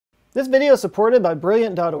This video is supported by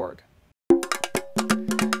Brilliant.org.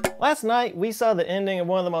 Last night, we saw the ending of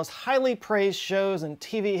one of the most highly praised shows in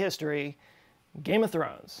TV history, Game of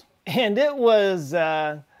Thrones. And it was,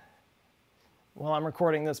 well, I'm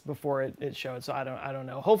recording this before it showed, so I don't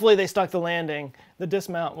know. Hopefully they stuck the landing. The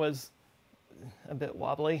dismount was a bit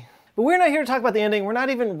wobbly. But we're not here to talk about the ending. We're not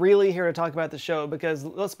even really here to talk about the show because,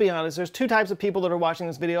 let's be honest, there's two types of people that are watching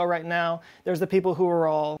this video right now. There's the people who are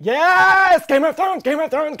all, yes, Game of Thrones, Game of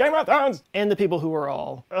Thrones, Game of Thrones! And the people who are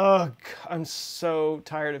all, ugh, I'm so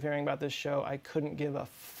tired of hearing about this show. I couldn't give a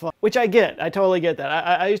fuck. Which I get. I totally get that.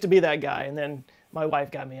 I used to be that guy, and then my wife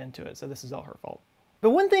got me into it, so this is all her fault.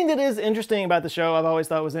 But one thing that is interesting about the show, I've always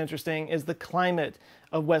thought was interesting, is the climate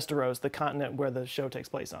of Westeros, the continent where the show takes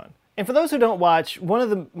place on. And for those who don't watch, one of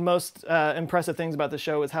the most impressive things about the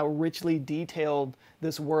show is how richly detailed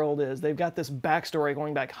this world is. They've got this backstory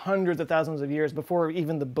going back hundreds of thousands of years before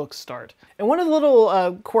even the books start. And one of the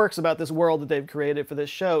little quirks about this world that they've created for this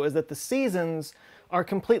show is that the seasons are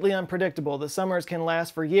completely unpredictable. The summers can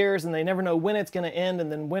last for years and they never know when it's going to end and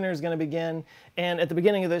then winter's going to begin. And at the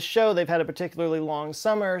beginning of this show, they've had a particularly long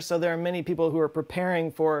summer, so there are many people who are preparing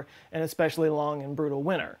for an especially long and brutal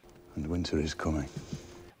winter. And winter is coming.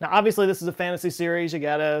 Now, obviously, this is a fantasy series. You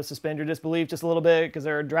gotta suspend your disbelief just a little bit because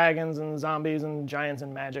there are dragons and zombies and giants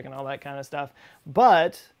and magic and all that kind of stuff.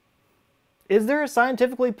 But is there a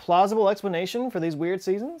scientifically plausible explanation for these weird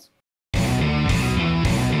seasons?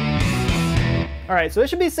 All right, so it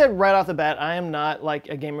should be said right off the bat, I am not like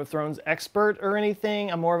a Game of Thrones expert or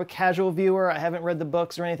anything. I'm more of a casual viewer. I haven't read the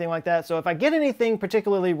books or anything like that. So if I get anything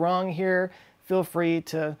particularly wrong here, feel free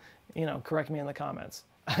to, correct me in the comments.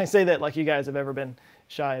 I say that like you guys have ever been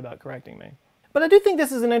shy about correcting me. But I do think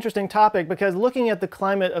this is an interesting topic because looking at the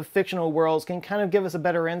climate of fictional worlds can kind of give us a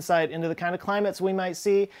better insight into the kind of climates we might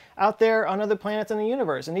see out there on other planets in the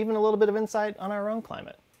universe, and even a little bit of insight on our own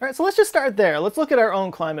climate. All right, so let's just start there. Let's look at our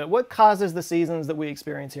own climate. What causes the seasons that we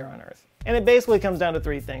experience here on Earth? And it basically comes down to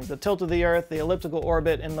three things: the tilt of the Earth, the elliptical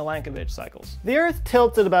orbit, and Milankovitch cycles. The Earth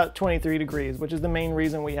tilts at about 23 degrees, which is the main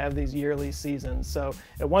reason we have these yearly seasons. So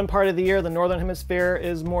at one part of the year, the northern hemisphere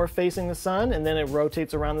is more facing the sun, and then it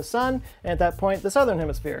rotates around the sun, and at that point, the southern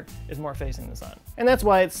hemisphere is more facing the sun. And that's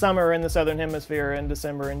why it's summer in the southern hemisphere in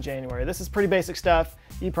December and January. This is pretty basic stuff.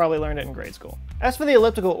 You probably learned it in grade school. As for the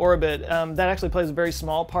elliptical orbit, that actually plays a very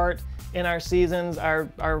small part in our seasons. Our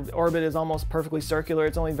orbit is almost perfectly circular.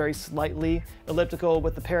 It's only very slightly elliptical,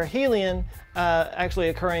 with the perihelion actually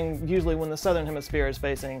occurring usually when the southern hemisphere is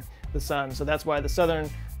facing the sun. So that's why the southern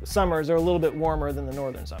summers are a little bit warmer than the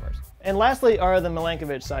northern summers. And lastly are the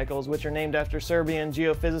Milankovitch cycles, which are named after Serbian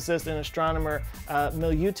geophysicist and astronomer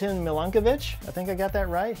Milutin Milankovic. I think I got that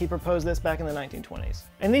right. He proposed this back in the 1920s.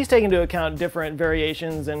 And these take into account different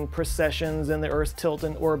variations and precessions in the Earth's tilt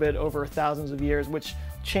and orbit over thousands of years, which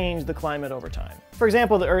change the climate over time. For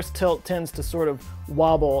example, the Earth's tilt tends to sort of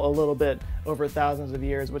wobble a little bit over thousands of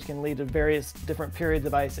years, which can lead to various different periods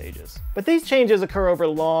of ice ages. But these changes occur over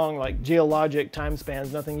long, geologic time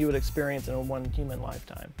spans, nothing you would experience in one human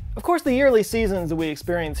lifetime. Of course, the yearly seasons that we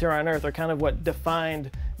experience here on Earth are kind of what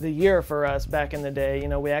defined the year for us back in the day.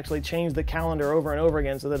 We actually changed the calendar over and over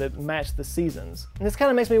again so that it matched the seasons. And this kind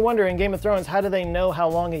of makes me wonder, in Game of Thrones, how do they know how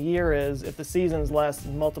long a year is if the seasons last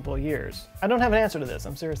multiple years? I don't have an answer to this.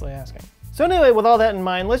 I'm seriously asking. So anyway, with all that in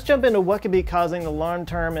mind, let's jump into what could be causing the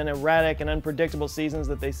long-term and erratic and unpredictable seasons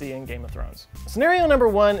that they see in Game of Thrones. Scenario number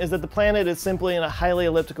one is that the planet is simply in a highly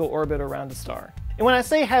elliptical orbit around a star. And when I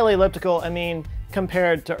say highly elliptical, I mean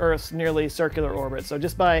compared to Earth's nearly circular orbit, so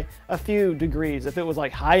just by a few degrees. If it was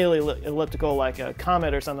highly elliptical, like a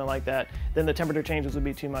comet or something like that, then the temperature changes would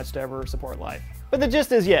be too much to ever support life. But the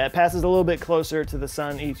gist is, yeah, it passes a little bit closer to the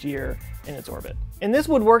sun each year in its orbit. And this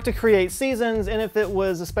would work to create seasons, and if it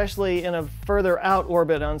was especially in a further out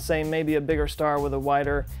orbit on, say, maybe a bigger star with a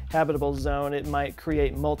wider habitable zone, it might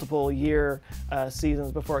create multiple year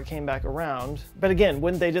seasons before it came back around. But again,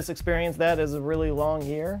 wouldn't they just experience that as a really long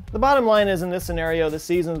year? The bottom line is, in this scenario, the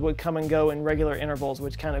seasons would come and go in regular intervals,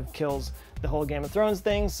 which kind of kills the whole Game of Thrones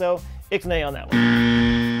thing, so ixnay on that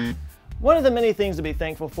one. One of the many things to be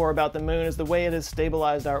thankful for about the moon is the way it has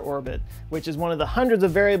stabilized our orbit, which is one of the hundreds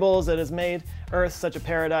of variables that has made Earth such a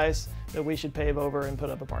paradise that we should pave over and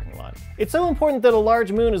put up a parking lot. It's so important that a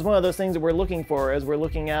large moon is one of those things that we're looking for as we're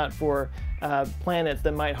looking out for planets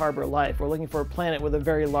that might harbor life. We're looking for a planet with a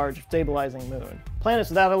very large stabilizing moon. Planets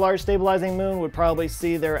without a large stabilizing moon would probably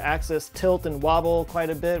see their axis tilt and wobble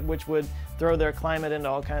quite a bit, which would throw their climate into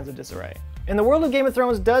all kinds of disarray. And the world of Game of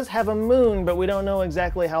Thrones does have a moon, but we don't know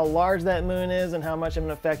exactly how large that moon is and how much of an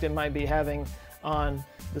effect it might be having on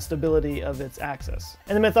the stability of its axis.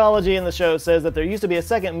 And the mythology in the show says that there used to be a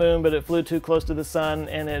second moon, but it flew too close to the sun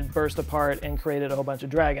and it burst apart and created a whole bunch of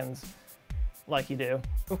dragons. Like you do.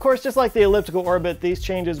 Of course, just like the elliptical orbit, these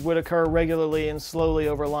changes would occur regularly and slowly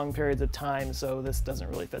over long periods of time, so this doesn't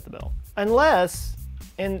really fit the bill. Unless,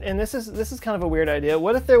 and this is kind of a weird idea,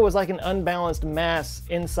 what if there was like an unbalanced mass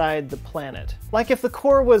inside the planet? Like if the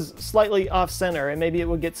core was slightly off-center and maybe it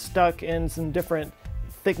would get stuck in some different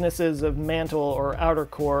thicknesses of mantle or outer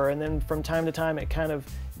core, and then from time to time it kind of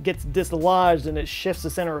gets dislodged and it shifts the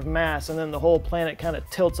center of mass, and then the whole planet kind of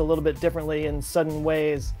tilts a little bit differently in sudden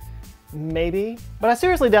ways. Maybe. But I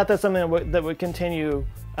seriously doubt that's something that would continue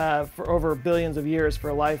for over billions of years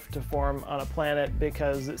for life to form on a planet,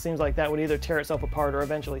 because it seems like that would either tear itself apart or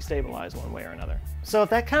eventually stabilize one way or another. So if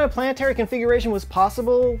that kind of planetary configuration was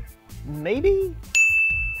possible, maybe?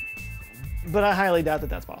 But I highly doubt that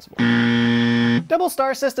that's possible. Double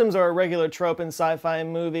star systems are a regular trope in sci-fi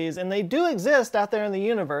movies, and they do exist out there in the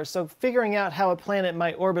universe, so figuring out how a planet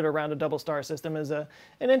might orbit around a double star system is an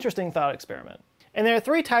interesting thought experiment. And there are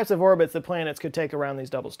three types of orbits that planets could take around these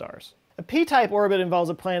double stars. A P-type orbit involves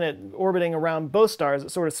a planet orbiting around both stars that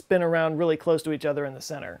sort of spin around really close to each other in the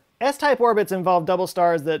center. S-type orbits involve double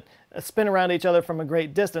stars that spin around each other from a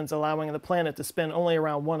great distance, allowing the planet to spin only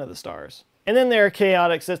around one of the stars. And then there are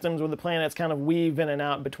chaotic systems where the planets kind of weave in and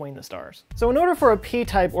out between the stars. So in order for a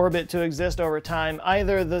P-type orbit to exist over time,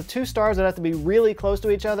 either the two stars would have to be really close to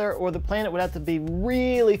each other, or the planet would have to be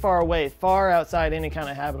really far away, far outside any kind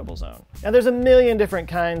of habitable zone. Now there's a million different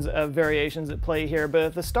kinds of variations at play here, but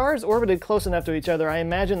if the stars orbited close enough to each other, I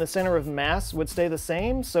imagine the center of mass would stay the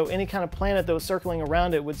same, so any kind of planet that was circling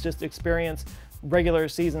around it would just experience regular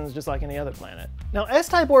seasons just like any other planet. Now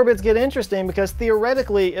S-type orbits get interesting because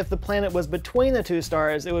theoretically if the planet was between the two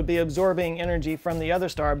stars, it would be absorbing energy from the other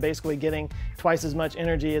star, basically getting twice as much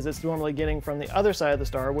energy as it's normally getting from the other side of the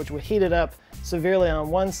star, which would heat it up severely on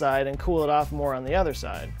one side and cool it off more on the other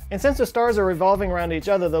side. And since the stars are revolving around each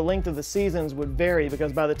other, the length of the seasons would vary,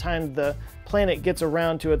 because by the time the planet gets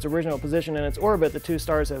around to its original position in its orbit, the two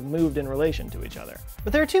stars have moved in relation to each other.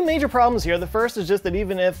 But there are two major problems here. The first is just that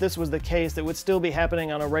even if this was the case, it would still be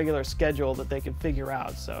happening on a regular schedule that they could figure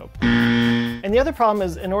out, so. And the other problem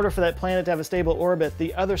is, in order for that planet to have a stable orbit,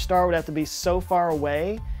 the other star would have to be so far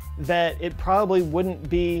away that it probably wouldn't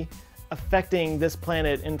be affecting this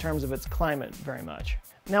planet in terms of its climate very much.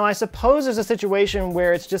 Now I suppose there's a situation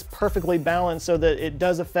where it's just perfectly balanced so that it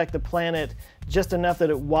does affect the planet just enough that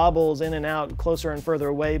it wobbles in and out closer and further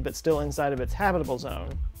away, but still inside of its habitable zone.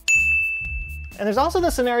 And there's also the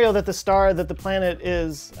scenario that the star that the planet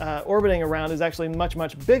is orbiting around is actually much,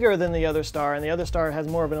 much bigger than the other star, and the other star has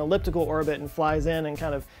more of an elliptical orbit and flies in and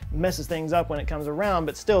kind of messes things up when it comes around,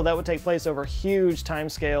 but still that would take place over huge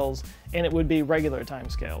timescales, and it would be regular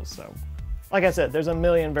timescales. So, like I said, there's a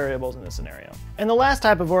million variables in this scenario. And the last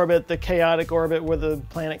type of orbit, the chaotic orbit where the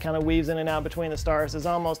planet kind of weaves in and out between the stars, is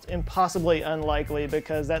almost impossibly unlikely,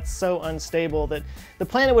 because that's so unstable that the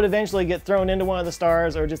planet would eventually get thrown into one of the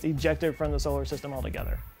stars or just ejected from the solar system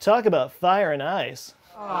altogether. Talk about fire and ice.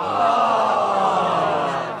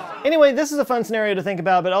 Anyway, this is a fun scenario to think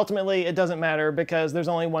about, but ultimately it doesn't matter because there's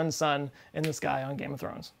only one sun in the sky on Game of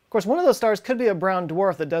Thrones. Of course, one of those stars could be a brown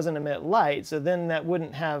dwarf that doesn't emit light, so then that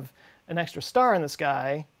wouldn't have an extra star in the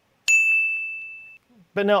sky.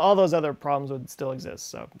 But no, all those other problems would still exist,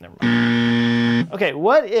 so never mind. Okay,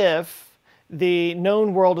 what if the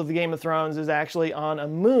known world of the Game of Thrones is actually on a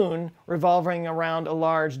moon revolving around a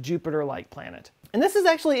large Jupiter-like planet? And this is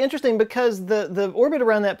actually interesting because the orbit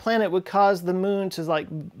around that planet would cause the moon to like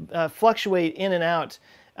fluctuate in and out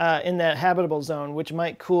in that habitable zone, which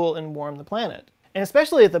might cool and warm the planet. And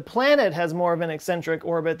especially if the planet has more of an eccentric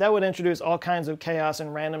orbit, that would introduce all kinds of chaos and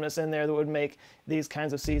randomness in there that would make these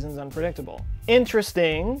kinds of seasons unpredictable.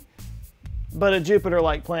 Interesting, but a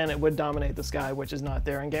Jupiter-like planet would dominate the sky, which is not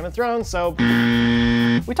there in Game of Thrones, so.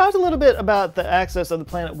 We talked a little bit about the axis of the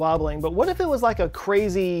planet wobbling, but what if it was like a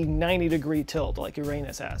crazy 90-degree tilt like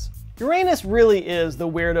Uranus has? Uranus really is the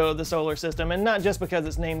weirdo of the solar system, and not just because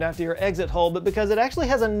it's named after your exit hole, but because it actually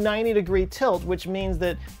has a 90-degree tilt, which means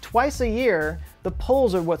that twice a year, the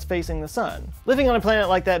poles are what's facing the sun. Living on a planet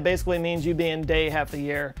like that basically means you being day half the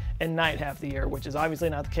year and night half the year, which is obviously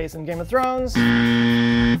not the case in Game of Thrones.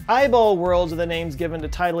 Eyeball worlds are the names given to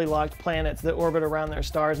tidally locked planets that orbit around their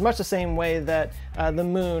stars, much the same way that the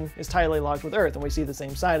moon is tidally locked with Earth, and we see the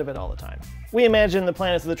same side of it all the time. We imagine the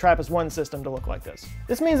planets of the TRAPPIST-1 system to look like this.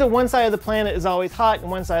 This means that one side of the planet is always hot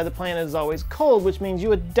and one side of the planet is always cold, which means you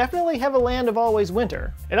would definitely have a land of always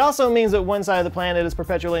winter. It also means that one side of the planet is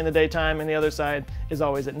perpetually in the daytime and the other side is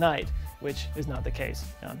always at night, which is not the case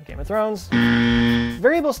on Game of Thrones.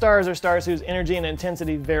 Variable stars are stars whose energy and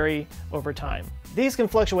intensity vary over time. These can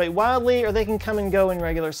fluctuate wildly, or they can come and go in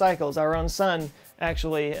regular cycles. Our own sun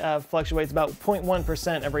actually fluctuates about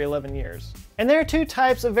 0.1% every 11 years. And there are two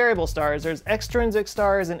types of variable stars. There's extrinsic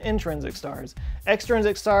stars and intrinsic stars.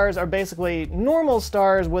 Extrinsic stars are basically normal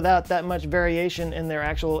stars without that much variation in their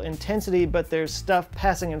actual intensity, but there's stuff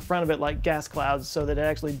passing in front of it like gas clouds so that it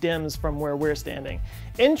actually dims from where we're standing.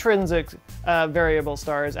 Intrinsic variable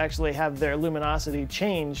stars actually have their luminosity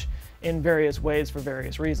change in various ways for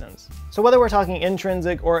various reasons. So whether we're talking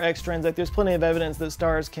intrinsic or extrinsic, there's plenty of evidence that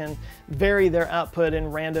stars can vary their output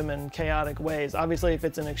in random and chaotic ways. Obviously, if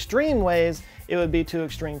it's in extreme ways, it would be too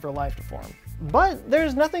extreme for life to form. But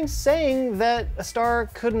there's nothing saying that a star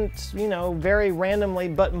couldn't, you know, vary randomly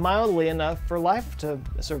but mildly enough for life to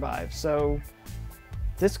survive. So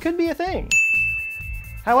this could be a thing.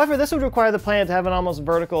 However, this would require the planet to have an almost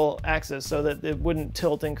vertical axis so that it wouldn't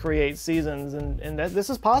tilt and create seasons, and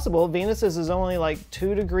this is possible. Venus's is only like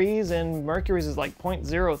 2 degrees and Mercury's is like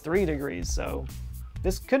 0.03 degrees, so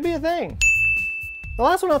this could be a thing. The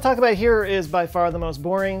last one I'll talk about here is by far the most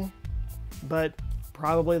boring, but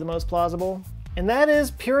probably the most plausible, and that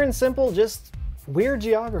is pure and simple just weird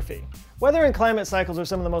geography. Weather and climate cycles are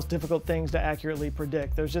some of the most difficult things to accurately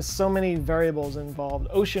predict. There's just so many variables involved.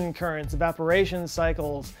 Ocean currents, evaporation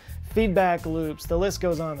cycles, feedback loops, the list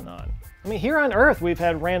goes on and on. I mean, here on Earth, we've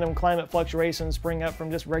had random climate fluctuations spring up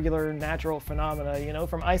from just regular natural phenomena, you know,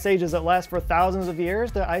 from ice ages that last for thousands of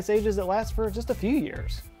years to ice ages that last for just a few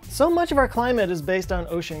years. So much of our climate is based on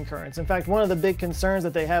ocean currents. In fact, one of the big concerns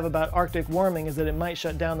that they have about Arctic warming is that it might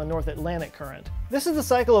shut down the North Atlantic current. This is the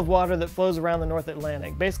cycle of water that flows around the North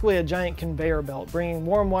Atlantic, basically a giant conveyor belt, bringing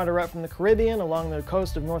warm water up from the Caribbean along the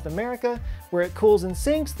coast of North America, where it cools and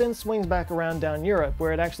sinks, then swings back around down Europe,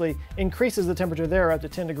 where it actually increases the temperature there up to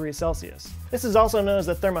 10 degrees Celsius. This is also known as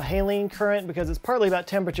the Perihelion current because it's partly about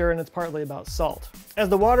temperature and it's partly about salt. As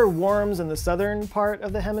the water warms in the southern part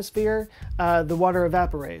of the hemisphere, the water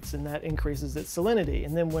evaporates, and that increases its salinity.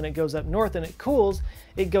 And then when it goes up north and it cools,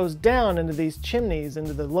 it goes down into these chimneys,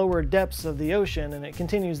 into the lower depths of the ocean, and it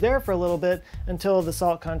continues there for a little bit until the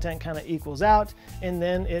salt content kind of equals out, and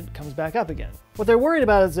then it comes back up again. What they're worried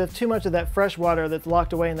about is if too much of that fresh water that's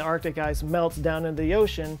locked away in the Arctic ice melts down into the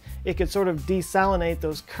ocean, it could sort of desalinate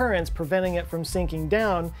those currents, preventing it from sinking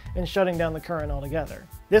down and shutting down the current altogether.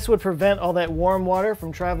 This would prevent all that warm water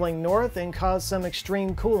from traveling north and cause some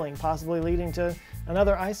extreme cooling, possibly leading to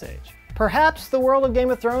another ice age. Perhaps the world of Game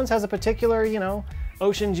of Thrones has a particular, you know,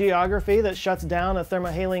 ocean geography that shuts down a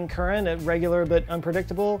Perihelion current at regular but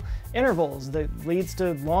unpredictable intervals that leads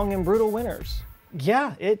to long and brutal winters.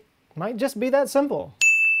 Yeah, it might just be that simple.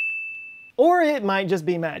 Or it might just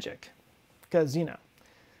be magic, because, you know,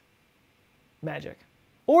 magic.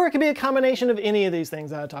 Or it could be a combination of any of these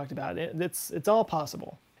things that I talked about. It's all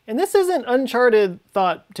possible. And this isn't uncharted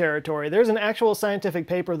thought territory. There's an actual scientific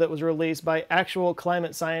paper that was released by actual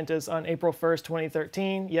climate scientists on April 1st,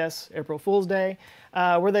 2013, yes, April Fool's Day,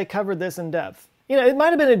 where they covered this in depth. You know, it might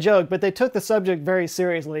have been a joke, but they took the subject very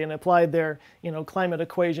seriously and applied their, you know, climate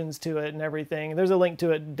equations to it and everything. There's a link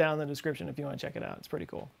to it down in the description if you want to check it out. It's pretty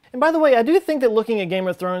cool. And by the way, I do think that looking at Game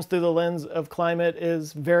of Thrones through the lens of climate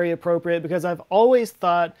is very appropriate because I've always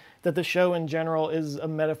thought that the show in general is a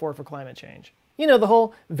metaphor for climate change. You know, the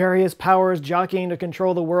whole various powers jockeying to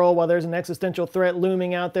control the world while there's an existential threat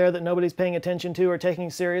looming out there that nobody's paying attention to or taking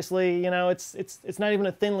seriously. You know, it's not even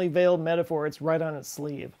a thinly veiled metaphor. It's right on its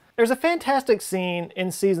sleeve. There's a fantastic scene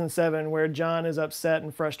in season 7 where Jon is upset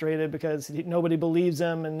and frustrated because nobody believes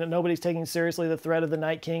him and nobody's taking seriously the threat of the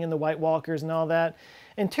Night King and the White Walkers and all that.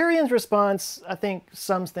 And Tyrion's response, I think,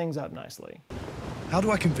 sums things up nicely. How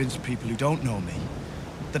do I convince people who don't know me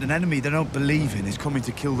that an enemy they don't believe in is coming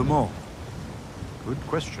to kill them all? Good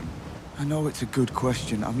question. I know it's a good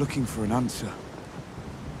question. I'm looking for an answer.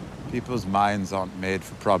 People's minds aren't made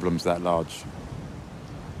for problems that large.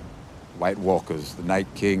 White Walkers, the Night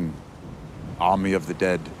King, Army of the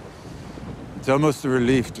Dead. It's almost a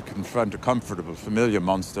relief to confront a comfortable, familiar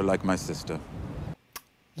monster like my sister.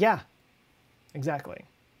 Yeah, exactly.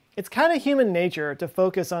 It's kind of human nature to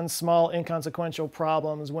focus on small, inconsequential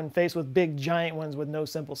problems when faced with big, giant ones with no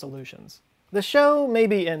simple solutions. The show may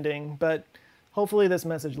be ending, but hopefully this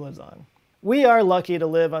message lives on. We are lucky to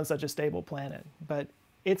live on such a stable planet, but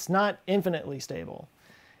it's not infinitely stable.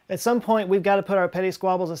 At some point, we've got to put our petty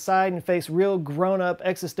squabbles aside and face real grown-up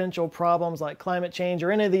existential problems like climate change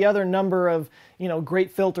or any of the other number of, you know,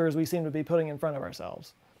 great filters we seem to be putting in front of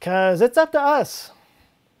ourselves. 'Cause it's up to us.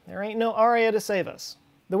 There ain't no Arya to save us.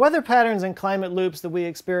 The weather patterns and climate loops that we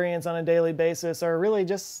experience on a daily basis are really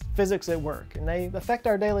just physics at work, and they affect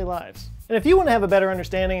our daily lives. And if you want to have a better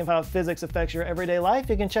understanding of how physics affects your everyday life,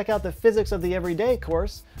 you can check out the Physics of the Everyday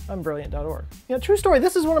course on Brilliant.org. You know, true story,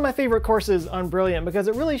 this is one of my favorite courses on Brilliant because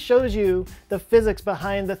it really shows you the physics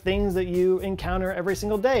behind the things that you encounter every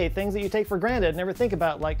single day, things that you take for granted, never think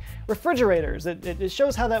about, like refrigerators. It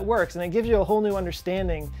shows how that works, and it gives you a whole new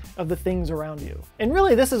understanding of the things around you. And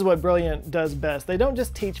really, this is what Brilliant does best. They don't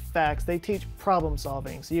just teach facts, they teach problem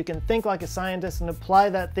solving, so you can think like a scientist and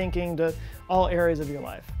apply that thinking to all areas of your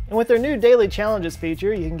life. And with their new Daily Challenges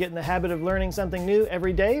feature, you can get in the habit of learning something new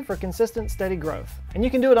every day for consistent, steady growth. And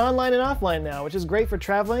you can do it online and offline now, which is great for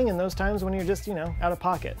traveling and those times when you're just, you know, out of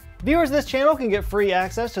pocket. Viewers of this channel can get free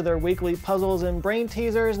access to their weekly puzzles and brain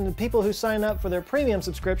teasers, and the people who sign up for their premium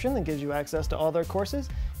subscription that gives you access to all their courses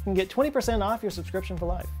can get 20% off your subscription for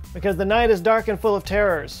life. Because the night is dark and full of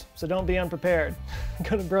terrors, so don't be unprepared.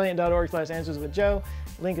 Go to brilliant.org/answerswithjoe.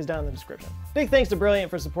 Link is down in the description. Big thanks to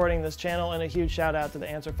Brilliant for supporting this channel, and a huge shout out to the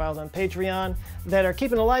Answer Files on Patreon that are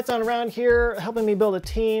keeping the lights on around here, helping me build a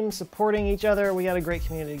team, supporting each other. We got a great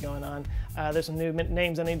community going on. There's some new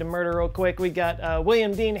names I need to murder real quick. We got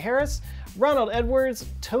William Dean Harris, Ronald Edwards,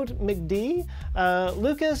 Tote McD,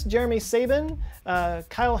 Lucas Jeremy Sabin,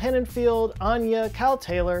 Kyle Hennenfield, Anya, Kyle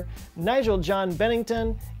Taylor, Nigel John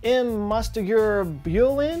Bennington, M. Mostagur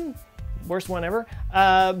Buelin, worst one ever,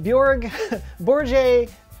 Bjorg, Borje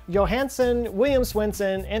Johansson, William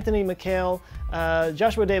Swinson, Anthony McHale,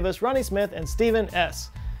 Joshua Davis, Ronnie Smith, and Stephen S.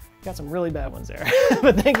 Got some really bad ones there.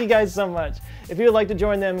 But thank you guys so much. If you would like to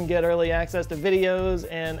join them and get early access to videos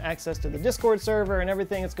and access to the Discord server and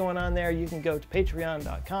everything that's going on there, you can go to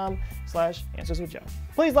patreon.com/AnswersWithJoe.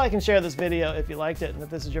 Please like and share this video if you liked it. And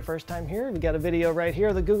if this is your first time here, we got a video right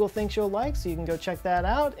here that Google thinks you'll like, so you can go check that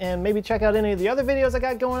out and maybe check out any of the other videos I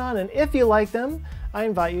got going on. And if you like them, I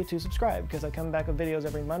invite you to subscribe because I come back with videos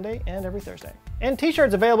every Monday and every Thursday. And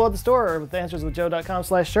t-shirts available at the store with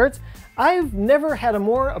answerswithjoe.com/shirts. I've never had a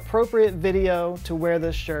more appropriate video to wear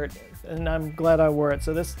this shirt, and I'm glad I wore it.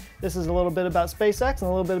 So this is a little bit about SpaceX and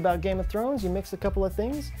a little bit about Game of Thrones. You mix a couple of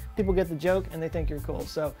things, people get the joke, and they think you're cool.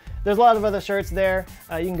 So there's a lot of other shirts there.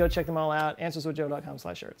 You can go check them all out,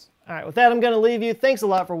 answerswithjoe.com/shirts. All right, with that, I'm going to leave you. Thanks a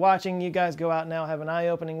lot for watching. You guys go out now, have an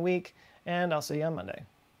eye-opening week, and I'll see you on Monday.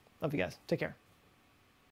 Love you guys. Take care.